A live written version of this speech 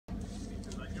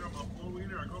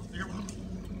I go up there.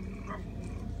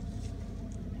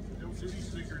 Them city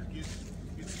slickers get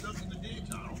stuck in the ditch.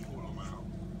 I don't pull them out.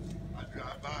 I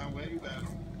drive by and wave at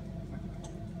him.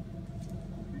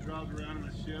 He drives around in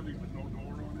a Chevy with no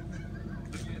door on it.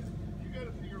 You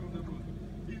gotta see Earl Dibbles.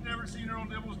 He's never seen Earl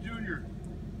Dibbles Jr.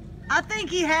 I think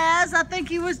he has. I think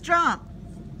he was drunk.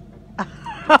 No,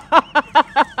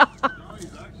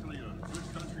 he's actually a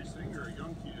good country singer, a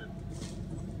young kid.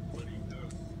 But he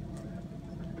does.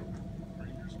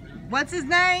 Granger Smith. What's his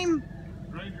name?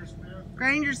 Granger Smith.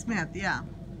 Granger Smith, yeah.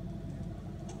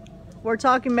 We're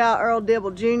talking about Earl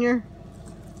Dibble Jr.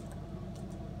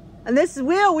 And this is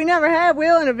Will. We never had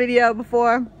Will in a video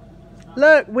before.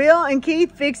 Look, Will and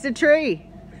Keith fixed a tree.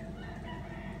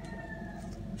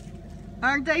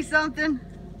 Aren't they something?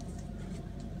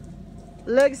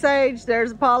 Look, Sage,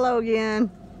 there's Apollo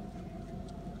again.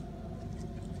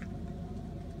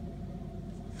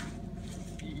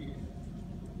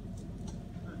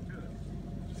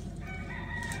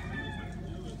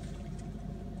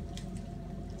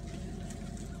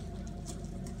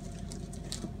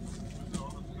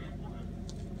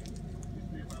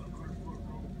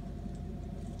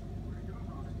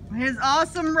 His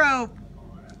awesome rope.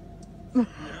 He had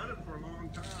it for a long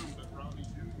time, but Robbie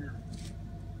Jr.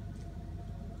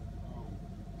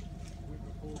 Went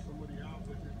to pull somebody out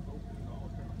with it, opened all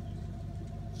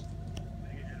kinds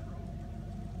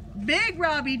of Big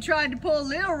Robbie tried to pull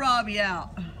little Robbie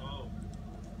out. Oh.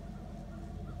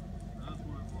 That's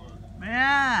what it was.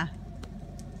 Yeah.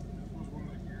 This was one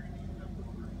of the Gary Dean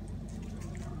leftovers.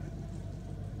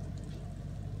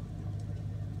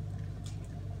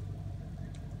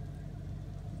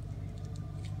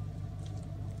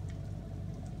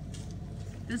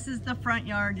 This is the front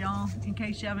yard, y'all, in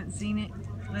case you haven't seen it.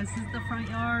 This is the front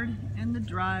yard and the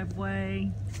driveway.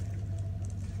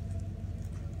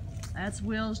 That's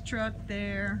Will's truck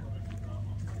there.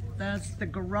 That's the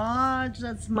garage.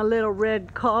 That's my little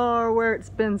red car where it's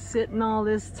been sitting all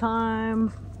this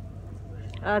time.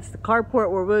 That's the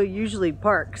carport where Will usually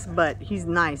parks, but he's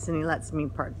nice and he lets me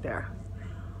park there.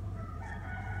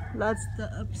 That's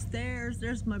the upstairs.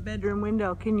 There's my bedroom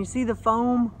window. Can you see the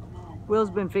foam?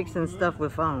 Will's been fixing stuff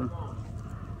with foam.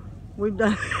 We've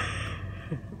done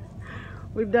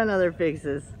we've done other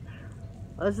fixes.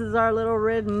 This is our little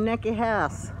rednecky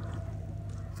house.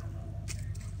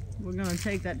 We're gonna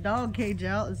take that dog cage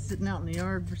out. It's sitting out in the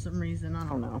yard for some reason. I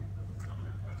don't know.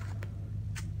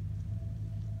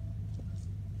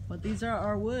 But these are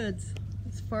our woods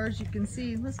as far as you can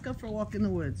see. Let's go for a walk in the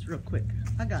woods real quick.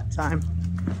 I got time.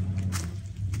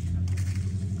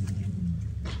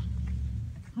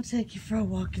 I'll take you for a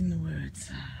walk in the woods.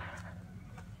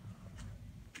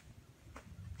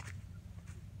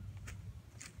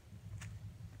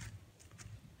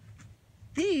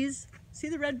 These, see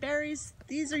the red berries?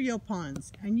 These are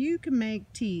yopons, and you can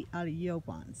make tea out of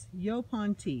yopons.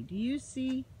 Yopon tea. Do you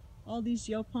see all these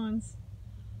yopons?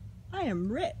 I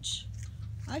am rich.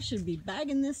 I should be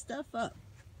bagging this stuff up.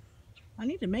 I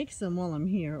need to make some while I'm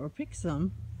here, or pick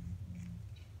some.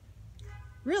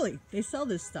 Really, they sell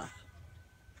this stuff.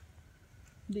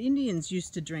 The Indians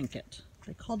used to drink it.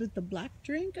 They called it the black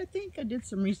drink, I think. I did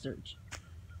some research.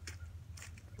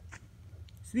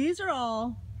 So these are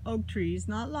all oak trees,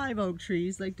 not live oak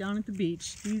trees like down at the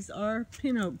beach. These are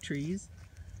pin oak trees.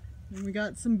 And we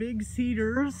got some big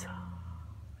cedars.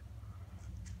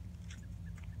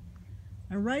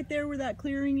 And right there where that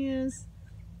clearing is,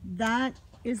 that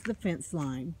is the fence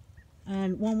line.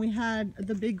 And when we had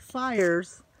the big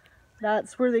fires,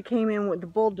 that's where they came in with the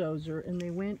bulldozer and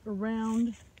they went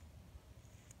around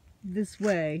this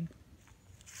way,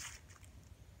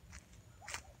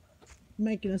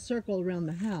 making a circle around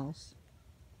the house.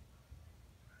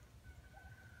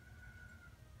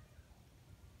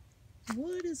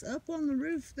 What is up on the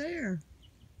roof there?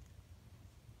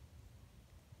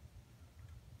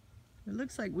 It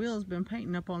looks like Will's been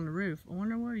painting up on the roof. I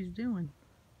wonder what he's doing.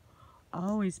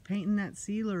 Oh, he's painting that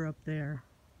sealer up there.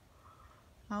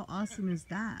 How awesome is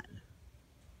that?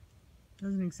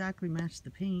 Doesn't exactly match the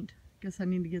paint. Guess I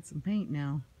need to get some paint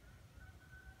now.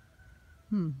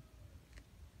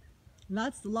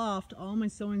 That's the loft. All my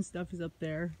sewing stuff is up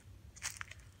there.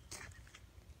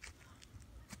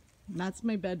 That's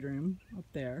my bedroom up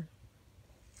there.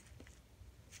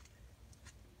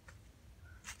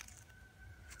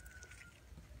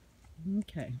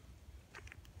 Okay.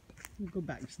 We'll go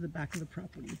back to the back of the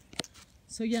property.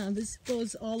 So yeah, this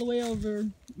goes all the way over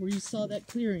where you saw that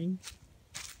clearing.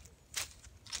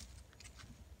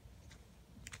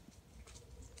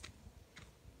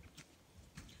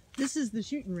 This is the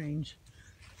shooting range.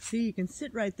 See, you can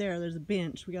sit right there. There's a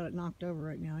bench. We got it knocked over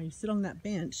right now. You sit on that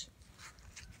bench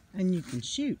And you can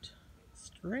shoot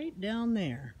straight down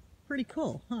there. Pretty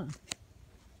cool, huh?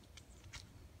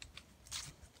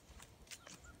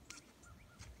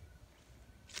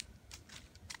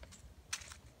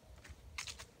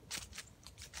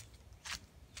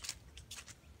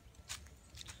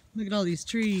 Look at all these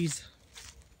trees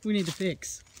we need to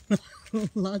fix.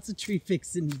 Lots of tree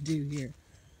fixing to do here.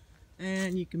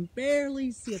 And you can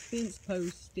barely see a fence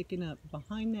post sticking up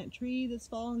behind that tree that's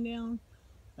falling down.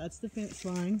 That's the fence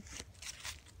line.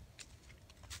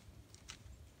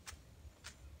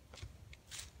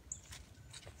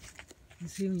 You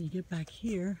see, when you get back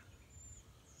here,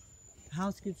 the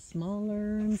house gets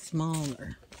smaller and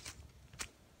smaller.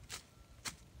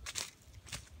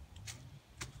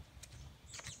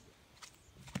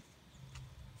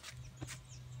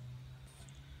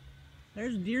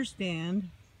 There's a deer stand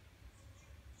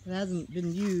that hasn't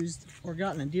been used or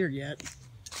gotten a deer yet.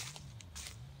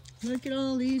 Look at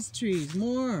all these trees.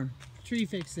 More tree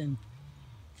fixing.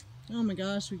 Oh my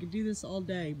gosh, we could do this all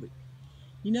day. But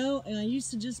you know, and I used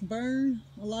to just burn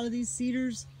a lot of these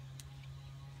cedars.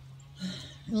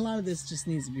 And a lot of this just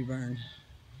needs to be burned.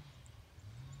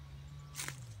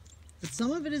 But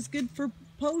some of it is good for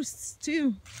posts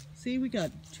too. See, we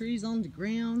got trees on the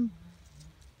ground.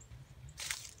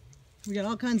 We got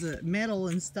all kinds of metal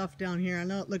and stuff down here. I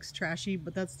know it looks trashy,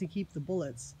 but that's to keep the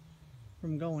bullets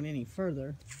from going any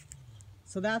further.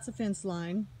 So that's a fence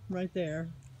line right there.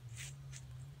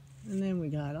 And then we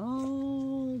got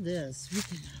all this.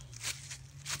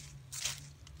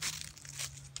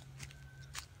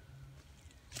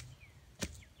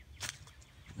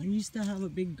 I used to have a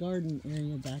big garden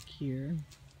area back here.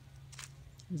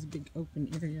 There's a big open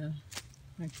area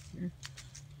back here.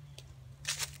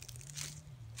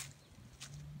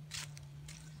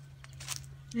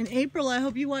 In April, I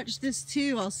hope you watch this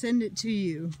too. I'll send it to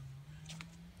you.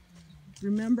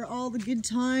 Remember all the good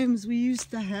times we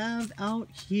used to have out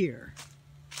here.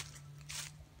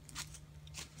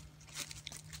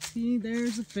 See,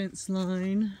 there's a fence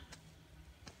line.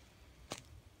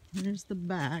 There's the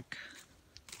back.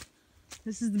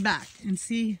 This is the back. And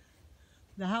see,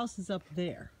 the house is up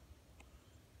there.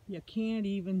 You can't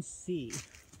even see.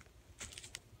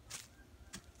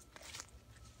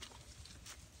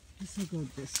 I guess I'll go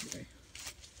this way,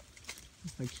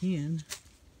 if I can.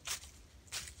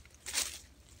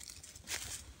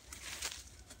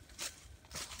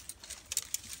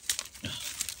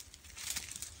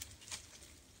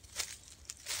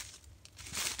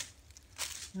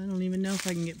 I don't even know if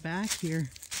I can get back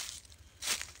here.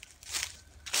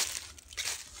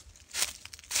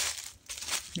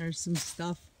 There's some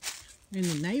stuff in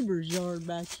the neighbor's yard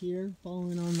back here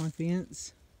falling on my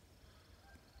fence.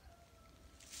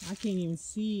 I can't even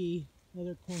see the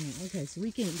other corner. Okay, so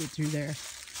we can't get through there.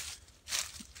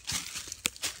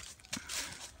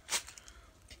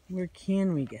 Where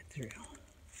can we get through?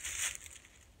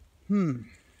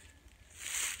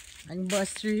 I can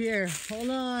bust through here. Hold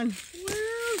on.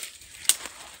 Woo!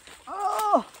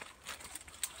 Oh!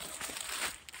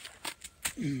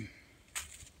 I'm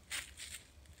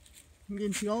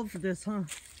getting too old for this, huh?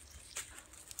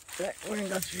 But we're gonna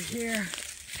go through here.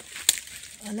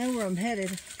 I know where I'm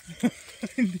headed. I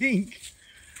think.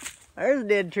 There's a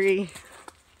dead tree.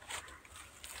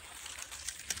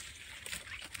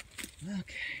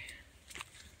 Okay.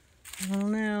 I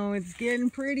don't know. It's getting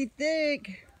pretty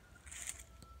thick.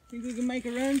 Think we can make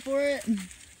a run for it?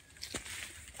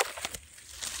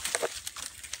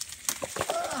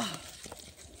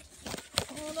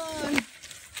 Hold on.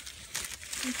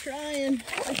 I'm trying.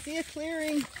 I see a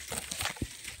clearing.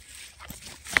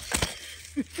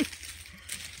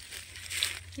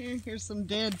 Here's some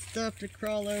dead stuff to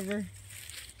crawl over.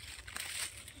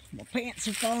 My pants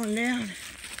are falling down.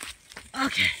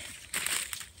 Okay.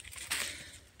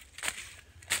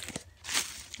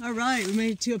 All right, we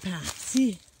made it to a path.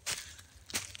 See?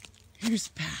 Here's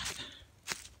the path.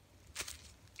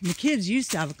 And the kids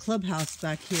used to have a clubhouse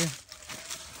back here.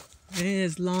 And it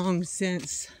has long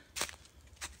since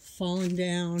fallen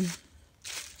down.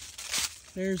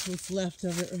 There's what's left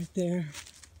of it right there.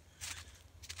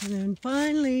 And then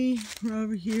finally, we're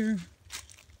over here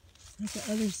at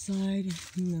the other side.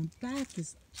 And the back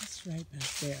is just right back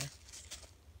there.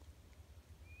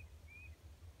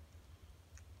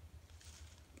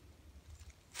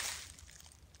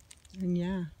 And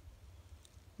yeah,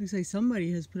 looks like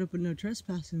somebody has put up a no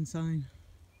trespassing sign.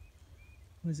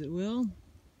 Was it Will?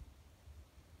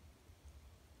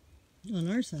 On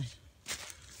our side.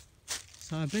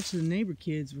 So I bet you the neighbor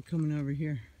kids were coming over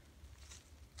here.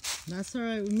 That's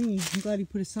alright with me. I'm glad he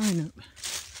put a sign up.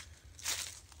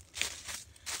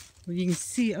 Well, you can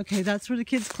see, okay, that's where the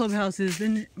kids' clubhouse is.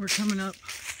 Then we're coming up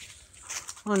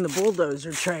on the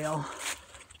bulldozer trail.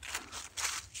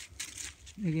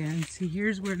 Again, see,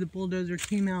 here's where the bulldozer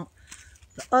came out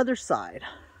the other side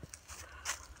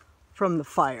from the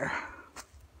fire.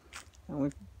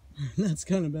 And that's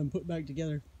kind of been put back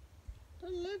together.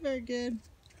 Doesn't look very good.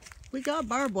 We got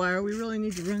barbed wire. We really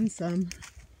need to run some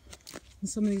in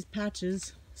some of these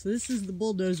patches. So this is the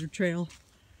bulldozer trail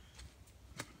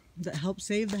that helped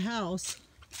save the house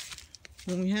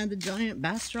when we had the giant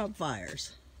Bastrop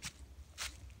fires.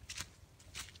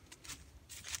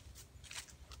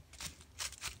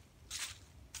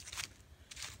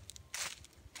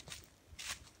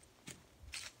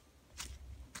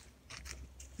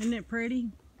 Isn't it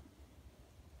pretty?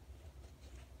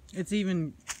 It's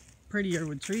even prettier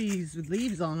with trees with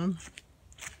leaves on them,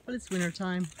 but it's winter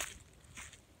time.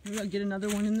 Maybe I'll get another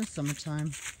one in the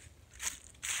summertime.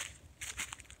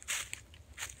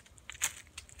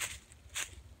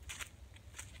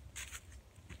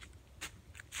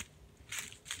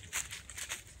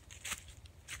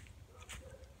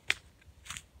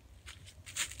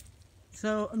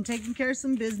 So I'm taking care of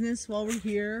some business while we're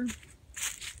here.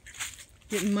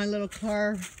 Getting my little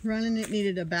car running. It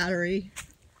needed a battery.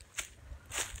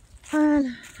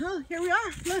 And, oh, here we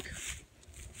are. Look.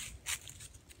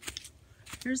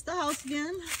 Here's the house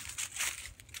again.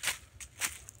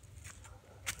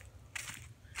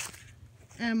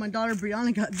 And my daughter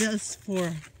Brianna got this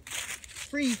for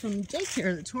free from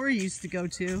daycare that Tori used to go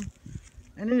to.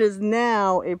 And it is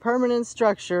now a permanent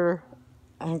structure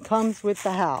and comes with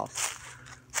the house.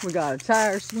 We got a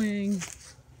tire swing.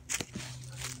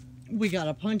 We got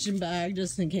a punching bag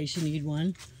just in case you need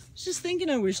one. I was just thinking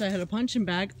I wish I had a punching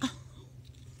bag. Oh,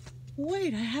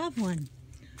 wait, I have one.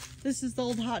 This is the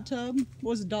old hot tub. It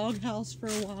was a dog house for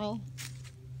a while.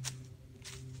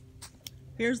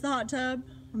 Here's the hot tub.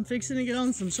 I'm fixing to get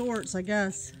on some shorts, I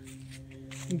guess,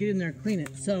 and get in there and clean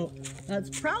it. So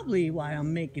that's probably why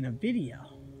I'm making a video.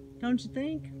 Don't you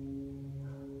think?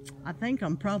 I think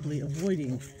I'm probably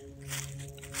avoiding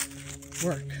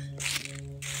work.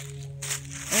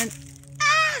 And,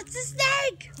 it's a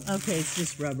snake! Okay, it's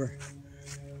just rubber.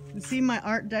 You see my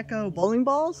Art Deco bowling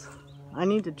balls? I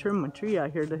need to trim my tree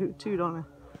out here to hoot toot on it.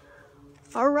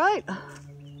 Alright,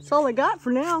 that's all I got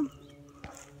for now.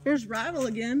 Here's Rival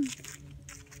again.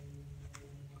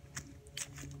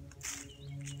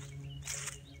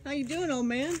 How you doing, old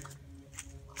man?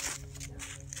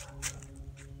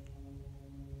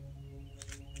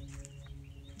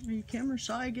 Are you camera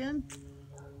shy again?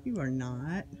 You are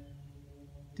not.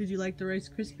 Did you like the Rice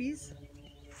Krispies?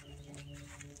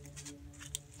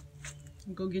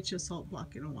 I'll go get you a salt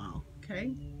block in a while,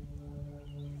 okay?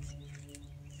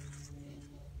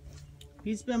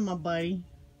 He's been my buddy.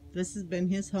 This has been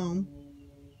his home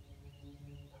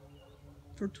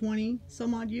for 20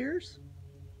 some odd years.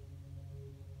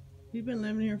 He's been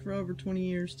living here for over 20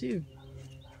 years too.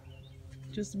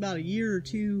 Just about a year or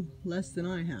two less than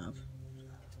I have.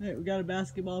 Hey, we got a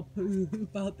basketball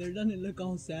hoop out there. Doesn't it look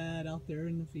all sad out there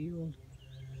in the field?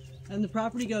 And the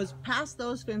property goes past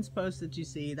those fence posts that you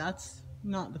see. That's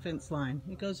not the fence line.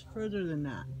 It goes further than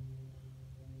that.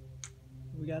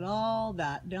 We got all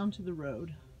that down to the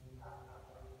road.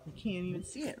 You can't even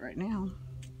see it right now.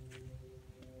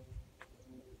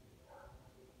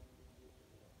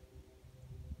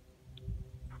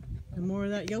 And more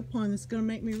of that Yopon that's gonna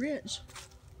make me rich.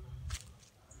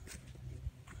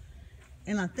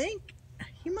 And I think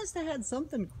he must have had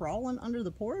something crawling under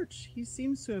the porch. He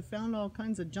seems to have found all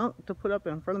kinds of junk to put up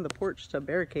in front of the porch to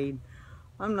barricade.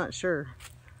 I'm not sure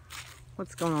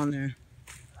what's going on there.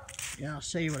 Yeah, I'll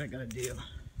show you what I gotta do.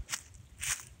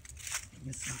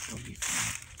 It's not gonna be fun.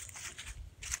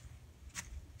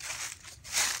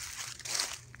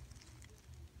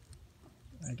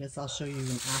 I guess I'll show you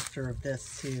even after of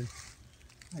this too.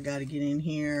 I gotta get in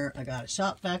here, I gotta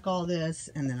shop vac all this,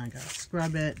 and then I gotta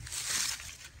scrub it.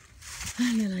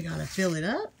 And then I gotta fill it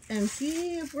up and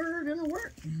see if we're gonna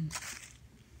work.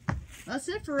 That's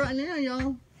it for right now,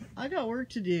 y'all. I got work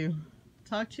to do.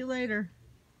 Talk to you later.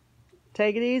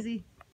 Take it easy.